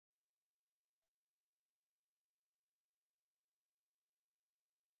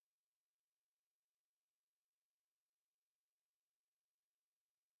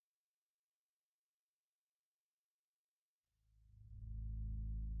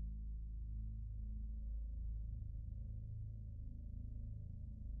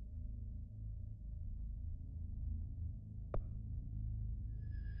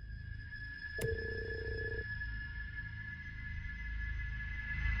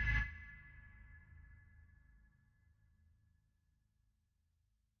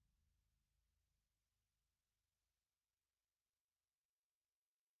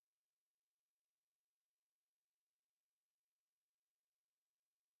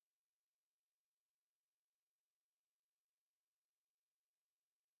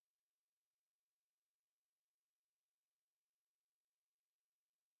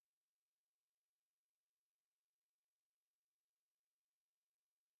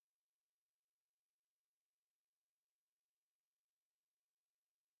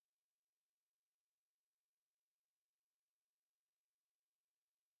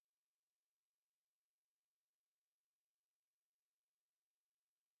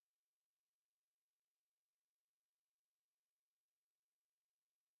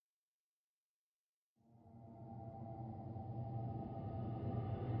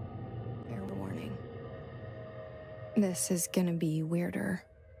This is gonna be weirder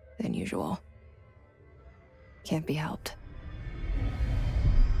than usual. Can't be helped.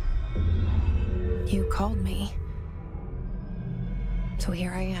 You called me. So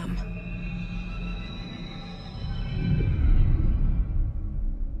here I am.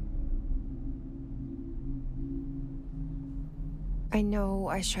 I know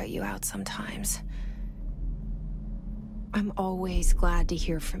I shut you out sometimes. I'm always glad to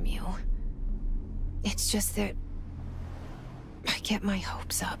hear from you. It's just that I get my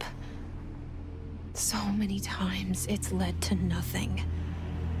hopes up. So many times it's led to nothing.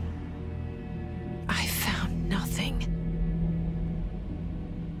 I found nothing.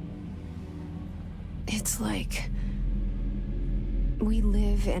 It's like we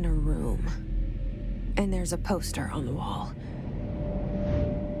live in a room, and there's a poster on the wall.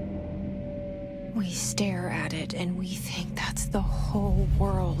 We stare at it and we think that's the whole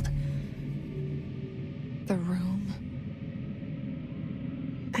world. The room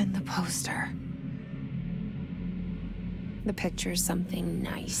and the poster. The picture's something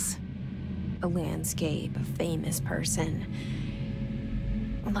nice. A landscape, a famous person.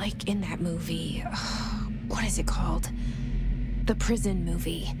 Like in that movie, what is it called? The prison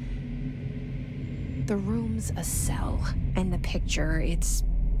movie. The room's a cell, and the picture, it's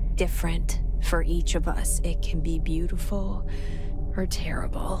different for each of us. It can be beautiful or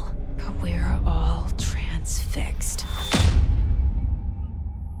terrible, but we're all transfixed.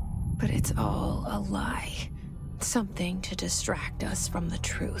 But it's all a lie. Something to distract us from the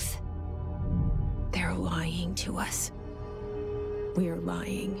truth. They're lying to us. We're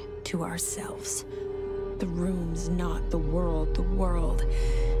lying to ourselves. The room's not the world. The world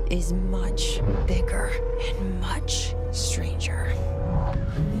is much bigger and much stranger.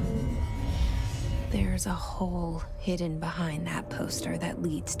 There's a hole hidden behind that poster that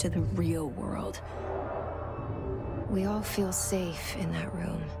leads to the real world. We all feel safe in that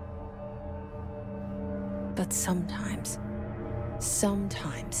room. But sometimes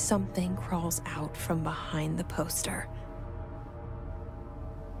something crawls out from behind the poster.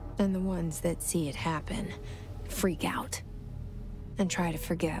 And the ones that see it happen freak out and try to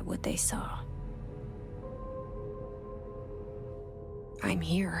forget what they saw. I'm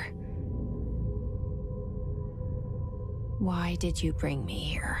here. Why did you bring me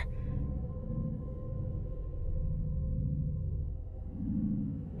here?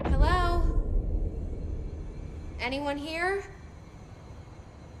 Hello? Anyone here?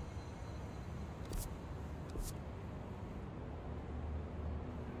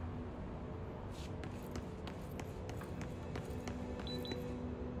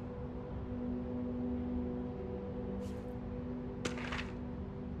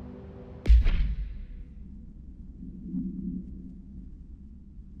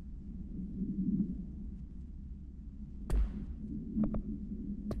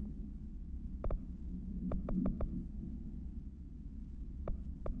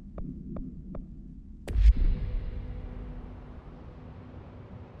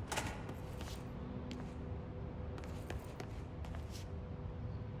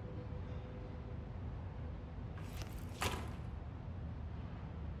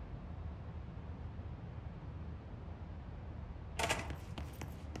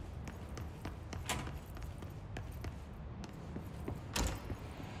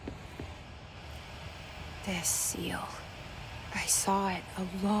 This seal. I saw it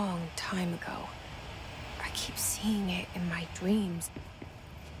a long time ago. I keep seeing it in my dreams.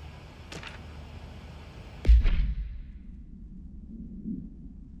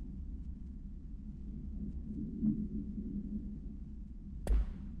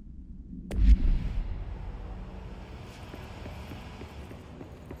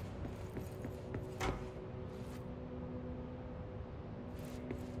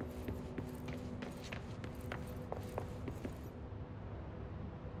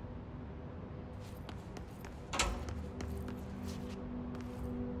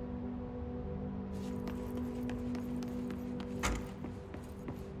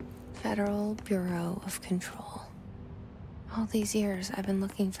 Federal Bureau of Control. All these years I've been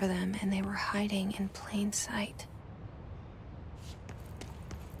looking for them, and they were hiding in plain sight.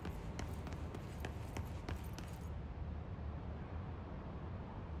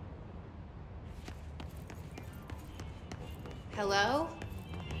 Hello?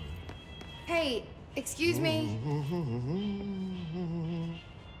 Hey, excuse me.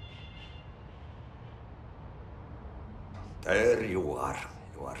 There you are.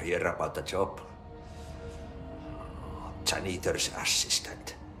 You are here about the job. Janitor's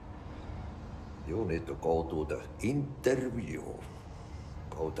assistant. You need to go to the interview.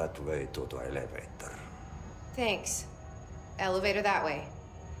 Go that way to the elevator. Thanks. Elevator that way.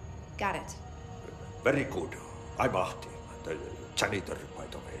 Got it. Very good. I'm Ahti, the janitor, by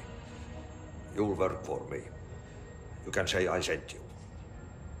the way. You'll work for me. You can say I sent you.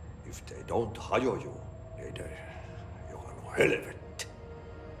 If they don't hire you, niin Johan on helvet.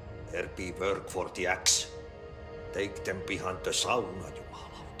 There be work for the axe. Take them behind the sauna,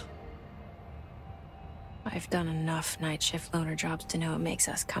 jumalauta. I've done enough night shift loner jobs to know it makes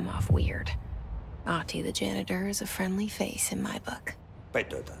us come off weird. Ahti the janitor is a friendly face in my book.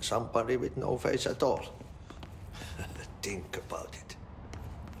 Better than somebody with no face at all. Think about it.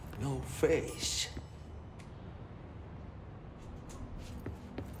 No face.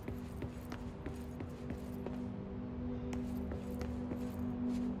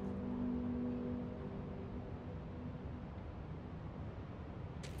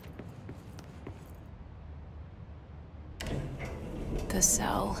 The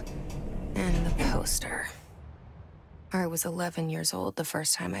cell and the poster. I was 11 years old the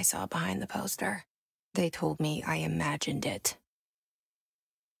first time I saw behind the poster. They told me I imagined it.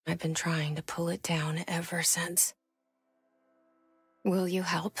 I've been trying to pull it down ever since. Will you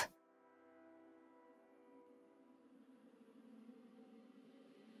help?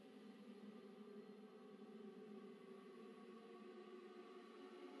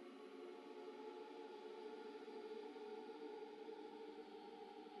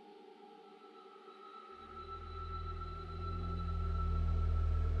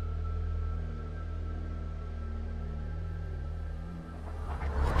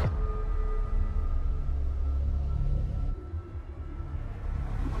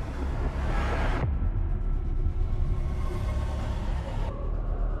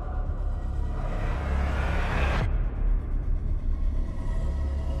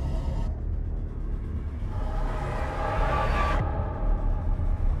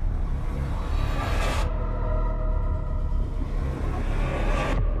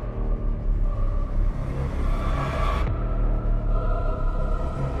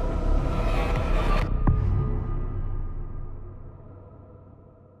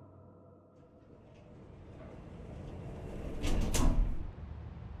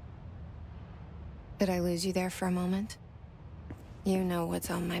 Did I lose you there for a moment? You know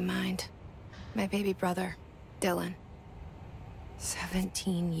what's on my mind. My baby brother, Dylan.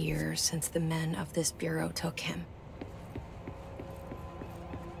 17 years since the men of this bureau took him.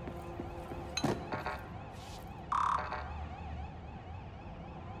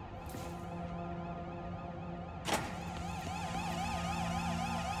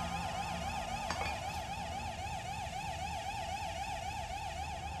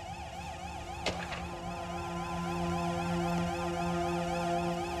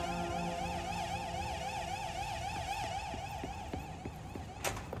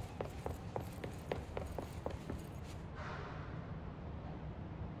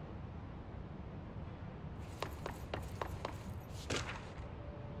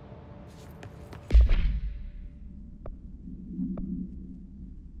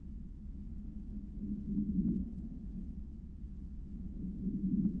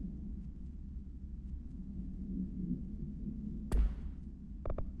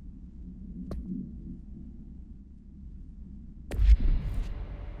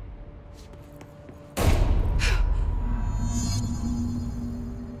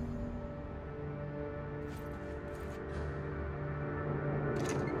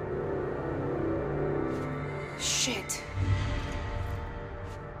 Shit.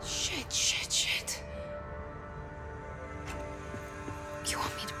 Shit. You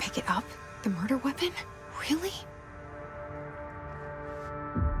want me to pick it up? The murder weapon? Really?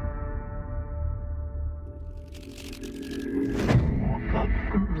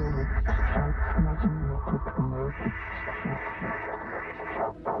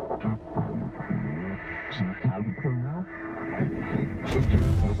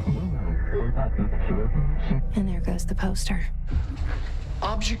 And there goes the poster.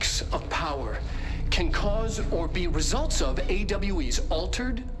 Objects of power can cause or be results of AWE's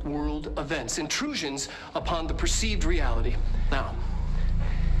altered world events, intrusions upon the perceived reality. Now,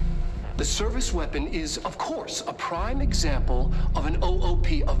 the service weapon is, of course, a prime example of an OOP,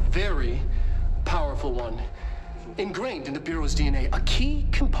 a very powerful one. Ingrained in the Bureau's DNA, a key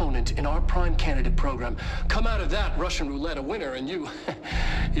component in our prime candidate program. Come out of that Russian roulette a winner and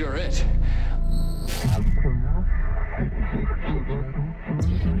you're it.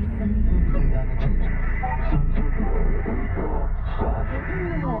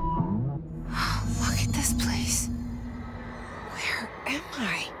 Look at this place. Where am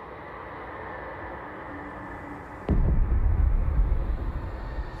I?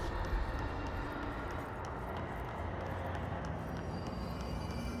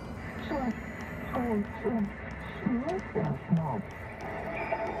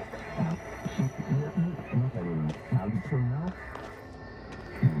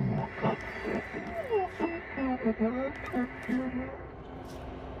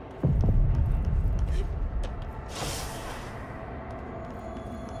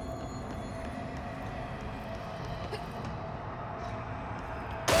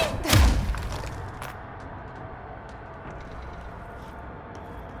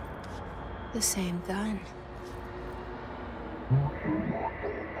 The same gun.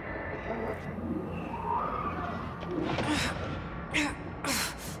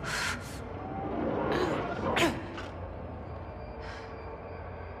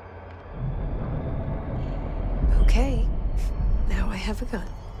 Okay, now I have a gun.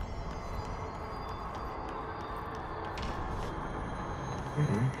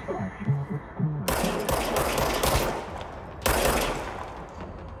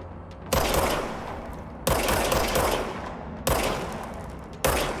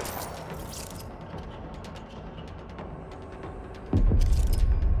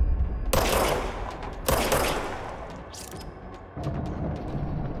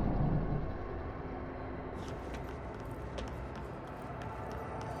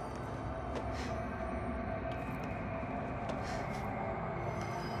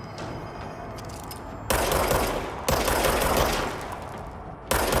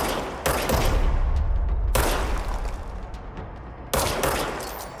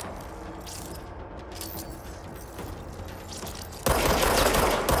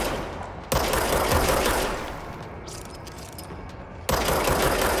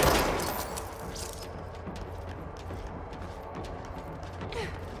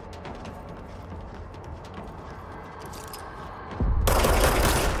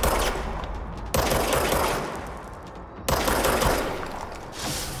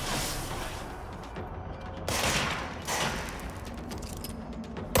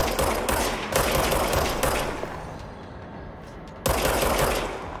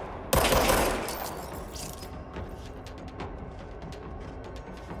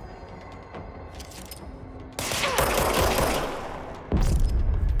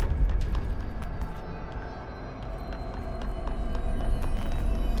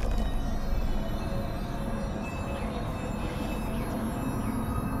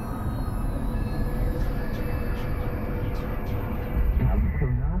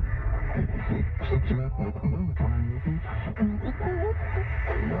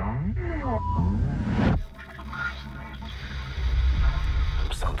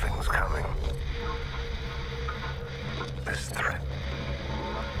 Something's coming. This threat.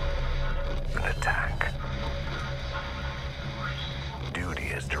 An attack.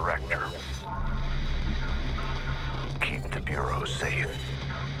 Duty as director. Keep the Bureau safe.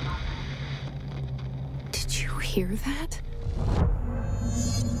 Did you hear that?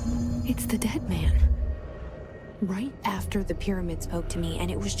 It's the dead man. Right after the pyramid spoke to me, and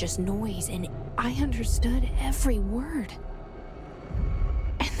it was just noise, and I understood every word.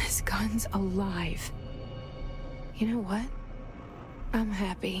 And this gun's alive. You know what? I'm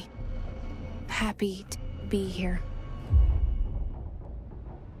happy. Happy to be here.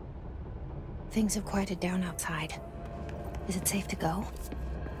 Things have quieted down outside. Is it safe to go?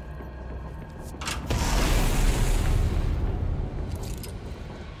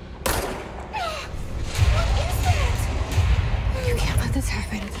 You can't let this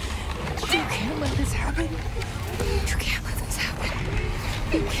happen. You can't let this happen. You can't let this happen.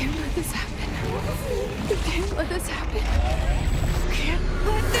 You can't let this happen. You can't let this happen. You can't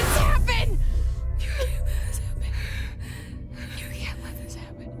let this happen. You can't let this happen. You can't let this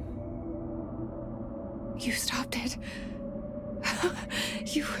happen. You stopped it.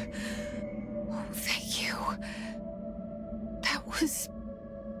 You... Oh, thank you. That was...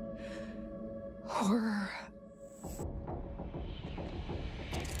 horror.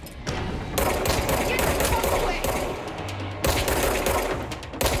 Get the fuck away!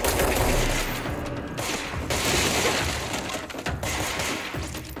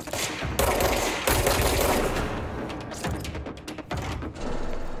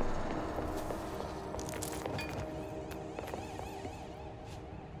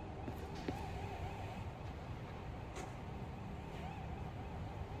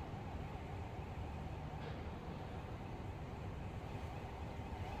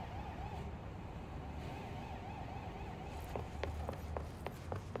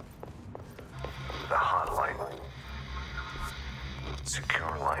 The hotline.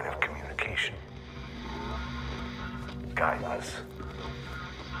 Secure line of communication. Guidance.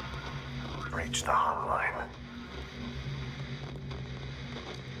 Reach the hotline.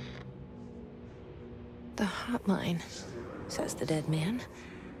 The hotline, says the dead man.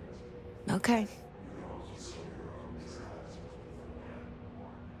 Okay.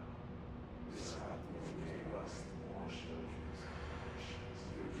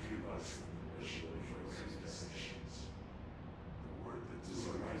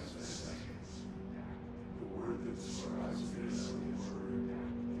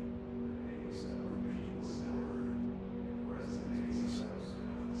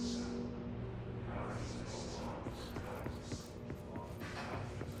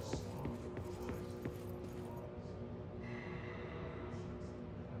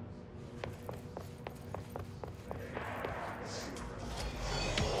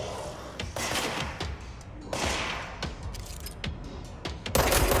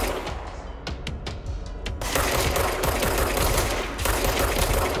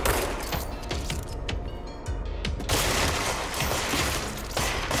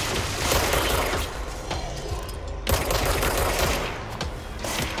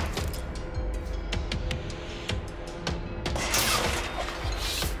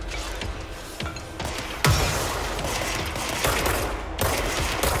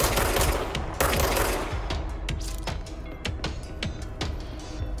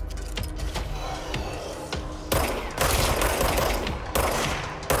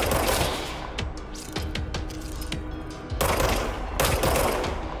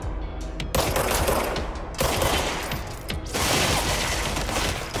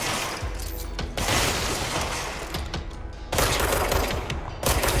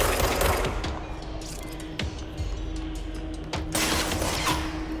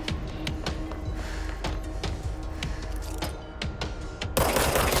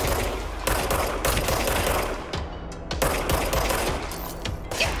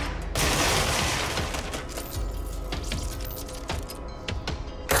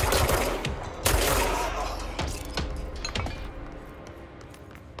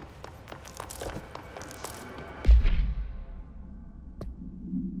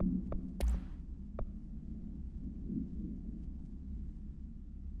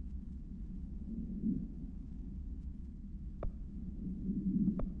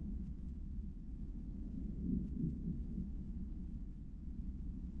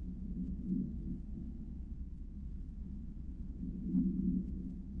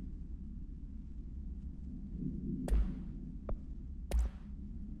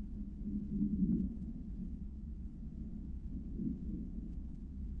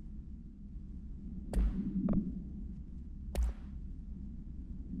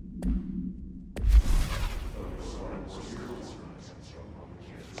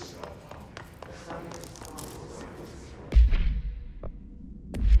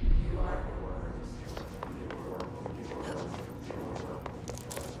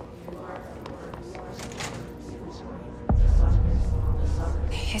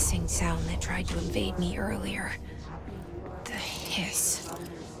 Sound that tried to invade me earlier. The hiss,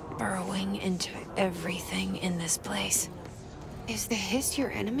 burrowing into everything in this place. Is the hiss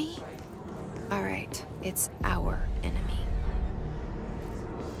your enemy? Alright, it's our enemy.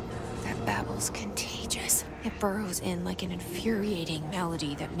 That babble's contagious. It burrows in like an infuriating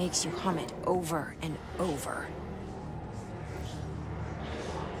melody that makes you hum it over and over.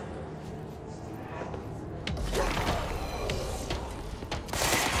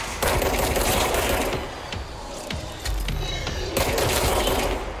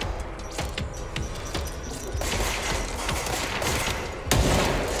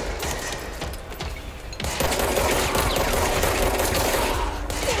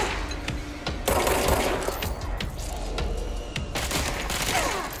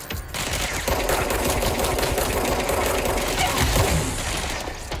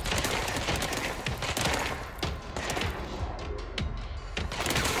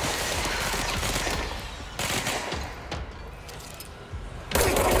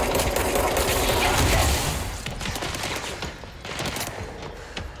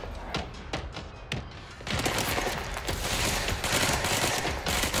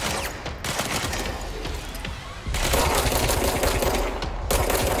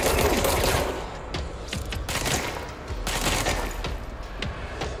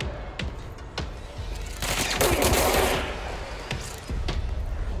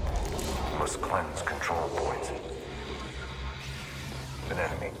 Cleanse control points. An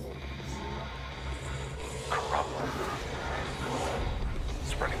enemy. Corrupt.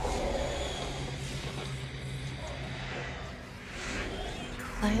 Spreading.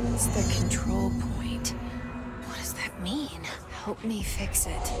 Cleanse the control point. What does that mean? Help me fix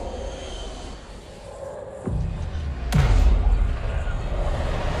it.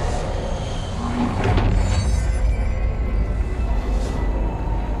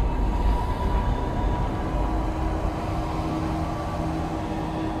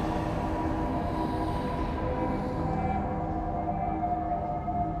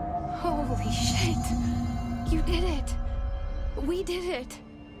 Holy shit. You did it. We did it.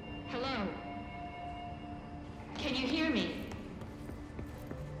 Hello? Can you hear me?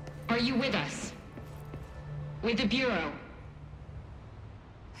 Are you with us? With the Bureau?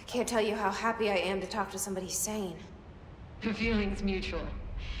 I can't tell you how happy I am to talk to somebody sane. The feeling's mutual.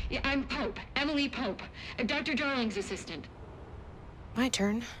 Yeah, I'm Pope, Emily Pope, Dr. Darling's assistant. My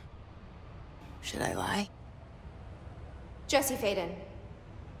turn. Should I lie? Jesse Faden.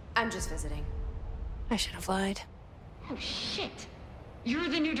 I'm just visiting. I should have lied. Oh, shit. You're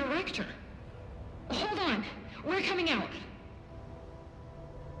the new director. Hold on. We're coming out.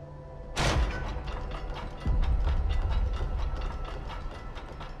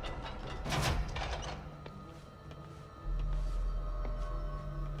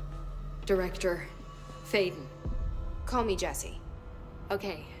 Director Faden. Call me Jesse.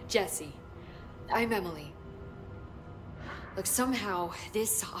 Okay, Jesse. I'm Emily. Look, somehow,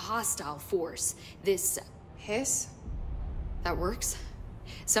 this hostile force, this... Hiss? That works?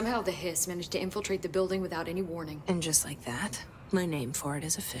 Somehow the hiss managed to infiltrate the building without any warning. And just like that, my name for it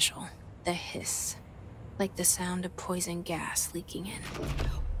is official. The hiss. Like the sound of poison gas leaking in.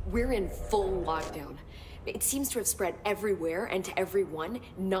 We're in full lockdown. It seems to have spread everywhere and to everyone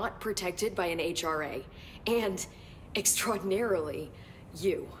not protected by an HRA. And, extraordinarily,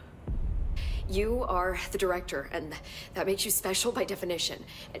 you. You are the director, and that makes you special by definition.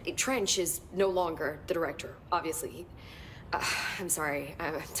 Trench is no longer the director, obviously. I'm sorry,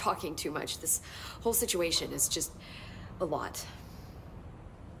 I'm talking too much. This whole situation is just a lot.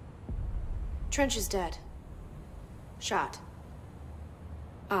 Trench is dead. Shot.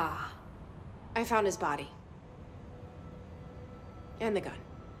 Ah. I found his body. And the gun.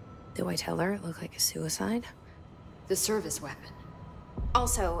 Do I tell her it looked like a suicide? The service weapon.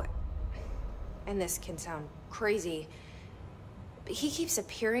 Also, and this can sound crazy, but he keeps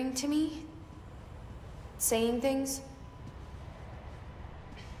appearing to me, saying things.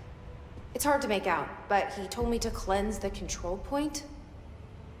 It's hard to make out, but he told me to cleanse the control point,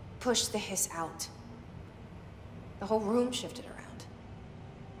 push the hiss out. The whole room shifted around.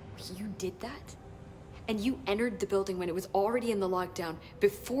 You did that? And you entered the building when it was already in the lockdown,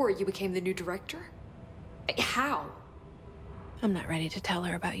 before you became the new director? How? I'm not ready to tell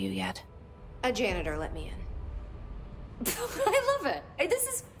her about you yet. A janitor let me in. I love it. This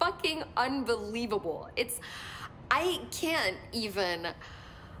is fucking unbelievable. I can't even...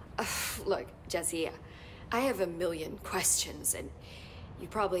 Look, Jesse, I have a million questions, and you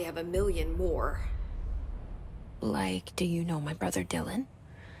probably have a million more. Like, do you know my brother Dylan?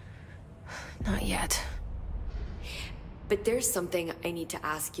 Not yet. But there's something I need to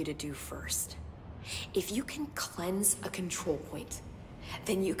ask you to do first. If you can cleanse a control point,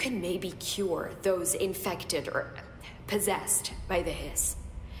 then you can maybe cure those infected or possessed by the hiss.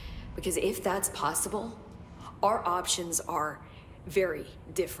 Because if that's possible, our options are very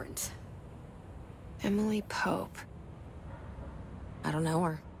different. Emily Pope. I don't know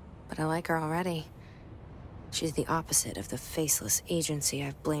her, but I like her already. She's the opposite of the faceless agency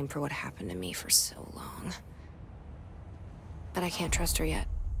I've blamed for what happened to me for so long. But I can't trust her yet.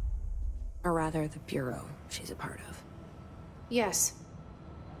 Or rather, the Bureau she's a part of. Yes.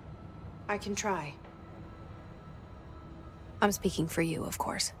 I can try. I'm speaking for you, of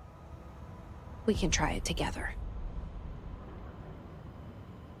course. We can try it together.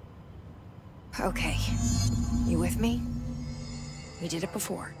 Okay. You with me? We did it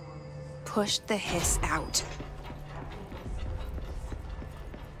before. Push the hiss out.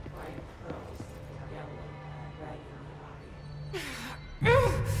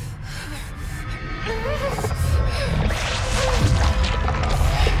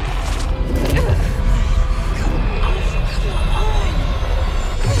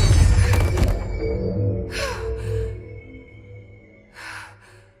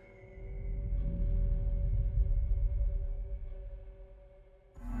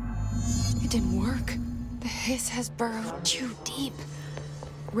 Has burrowed too deep.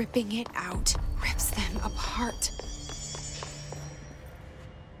 Ripping it out rips them apart.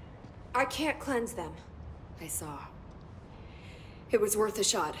 I can't cleanse them. I saw. It was worth a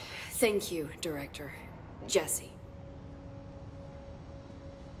shot. Thank you, Director. Jesse.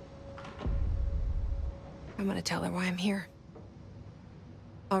 I'm gonna tell her why I'm here.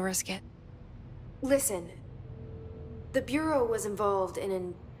 I'll risk it. Listen. The Bureau was involved in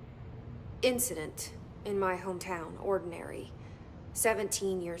an incident in my hometown, Ordinary,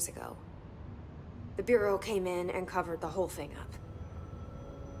 17 years ago. The Bureau came in and covered the whole thing up.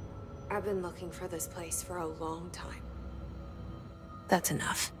 I've been looking for this place for a long time. That's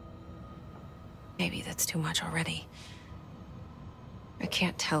enough. Maybe that's too much already. I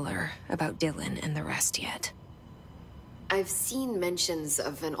can't tell her about Dylan and the rest yet. I've seen mentions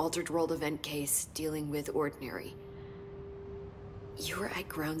of an Altered World event case dealing with Ordinary. You were at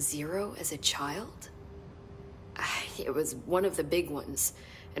Ground Zero as a child? It was one of the big ones,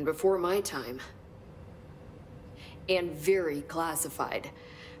 and before my time. And very classified.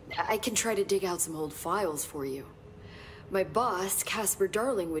 I can try to dig out some old files for you. My boss, Casper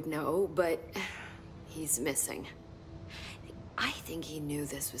Darling, would know, but he's missing. I think he knew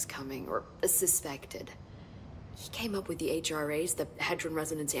this was coming, or suspected. He came up with the HRAs, the Hadron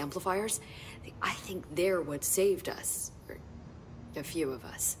Resonance Amplifiers. I think they're what saved us. Or a few of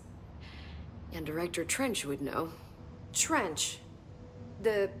us. And Director Trench would know. Trench?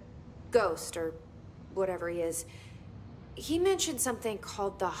 The ghost, or whatever he is. He mentioned something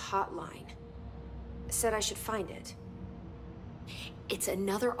called the Hotline. Said I should find it. It's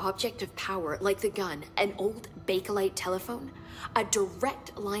another object of power, like the gun, an old Bakelite telephone. A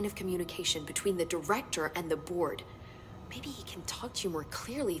direct line of communication between the director and the board. Maybe he can talk to you more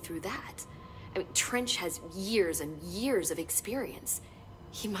clearly through that. I mean, Trench has years and years of experience.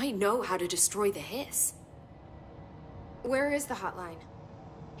 He might know how to destroy the hiss. Where is the hotline?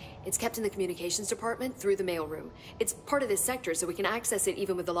 It's kept in the communications department through the mailroom. It's part of this sector, so we can access it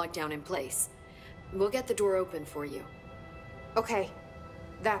even with the lockdown in place. We'll get the door open for you. Okay,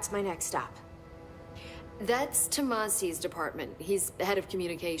 that's my next stop. That's Tomasi's department. He's head of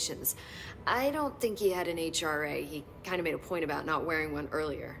communications. I don't think he had an HRA. He kind of made a point about not wearing one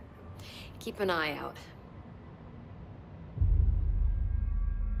earlier. Keep an eye out.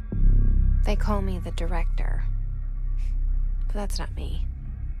 They call me the director. But that's not me.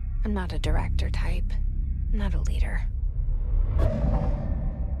 I'm not a director type. I'm not a leader.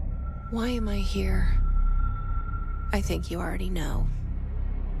 Why am I here? I think you already know.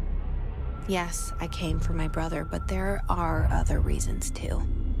 Yes, I came for my brother, but there are other reasons too.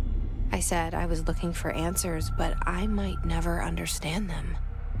 I said I was looking for answers, but I might never understand them.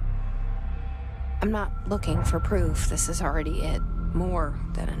 I'm not looking for proof. This is already it. More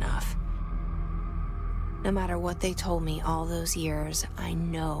than enough. No matter what they told me all those years, I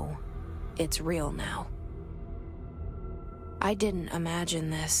know it's real now. I didn't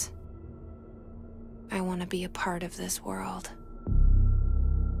imagine this. I want to be a part of this world.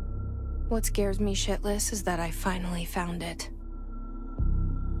 What scares me shitless is that I finally found it.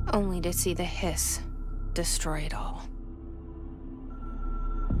 Only to see the hiss destroy it all.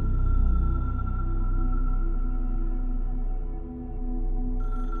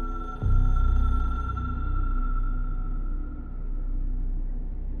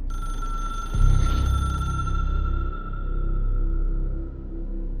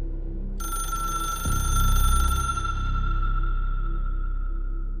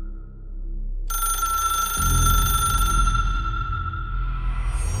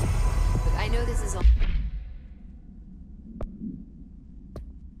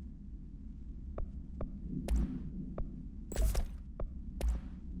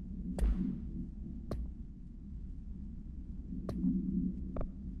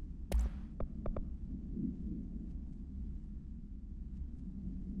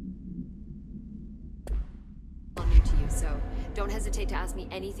 So don't hesitate to ask me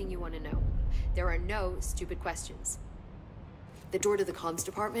anything you want to know. There are no stupid questions. The door to the comms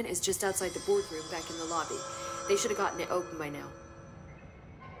department is just outside the boardroom back in the lobby. They should have gotten it open by now.